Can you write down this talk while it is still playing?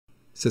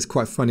So it's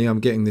quite funny, I'm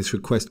getting this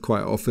request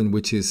quite often,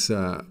 which is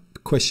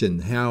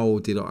question, how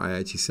did I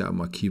actually set up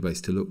my Cubase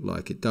to look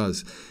like it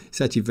does? It's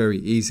actually very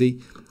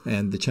easy,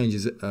 and the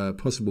changes are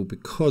possible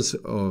because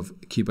of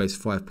Cubase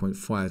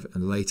 5.5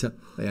 and later.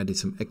 They added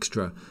some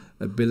extra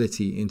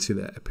ability into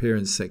the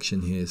appearance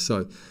section here.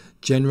 So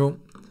general,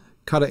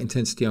 color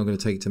intensity, I'm going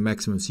to take it to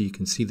maximum so you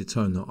can see the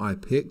tone that I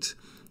picked.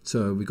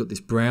 So we've got this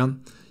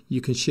brown.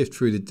 You can shift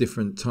through the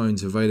different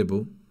tones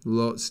available,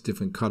 lots of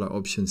different color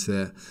options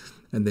there,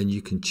 and then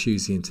you can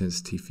choose the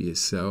intensity for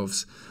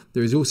yourselves.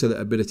 There is also the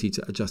ability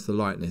to adjust the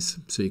lightness,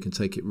 so you can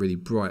take it really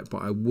bright,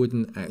 but I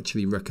wouldn't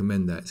actually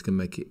recommend that. It's going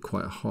to make it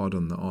quite hard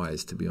on the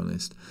eyes, to be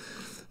honest.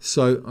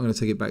 So I'm going to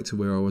take it back to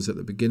where I was at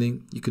the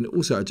beginning. You can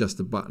also adjust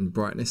the button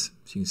brightness,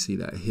 so you can see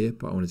that here,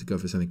 but I wanted to go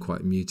for something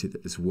quite muted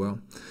as well.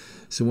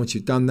 So once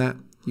you've done that,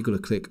 you've got to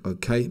click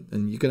OK,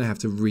 and you're going to have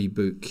to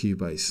reboot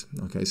Cubase.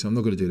 Okay, so I'm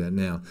not going to do that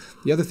now.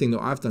 The other thing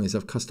that I've done is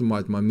I've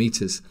customized my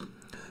meters.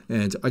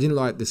 And I didn't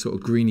like the sort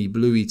of greeny,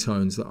 bluey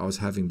tones that I was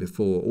having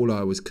before. All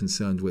I was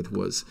concerned with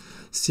was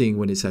seeing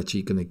when it's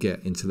actually going to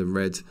get into the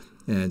red,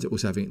 and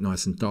also having it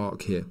nice and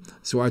dark here.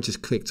 So I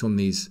just clicked on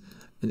these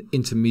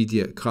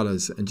intermediate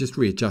colors and just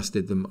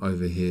readjusted them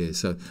over here.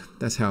 So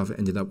that's how I've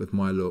ended up with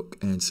my look.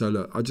 And so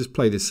look, I'll just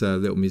play this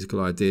little musical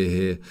idea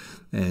here,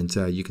 and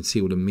you can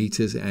see all the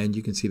meters and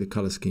you can see the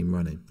color scheme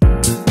running.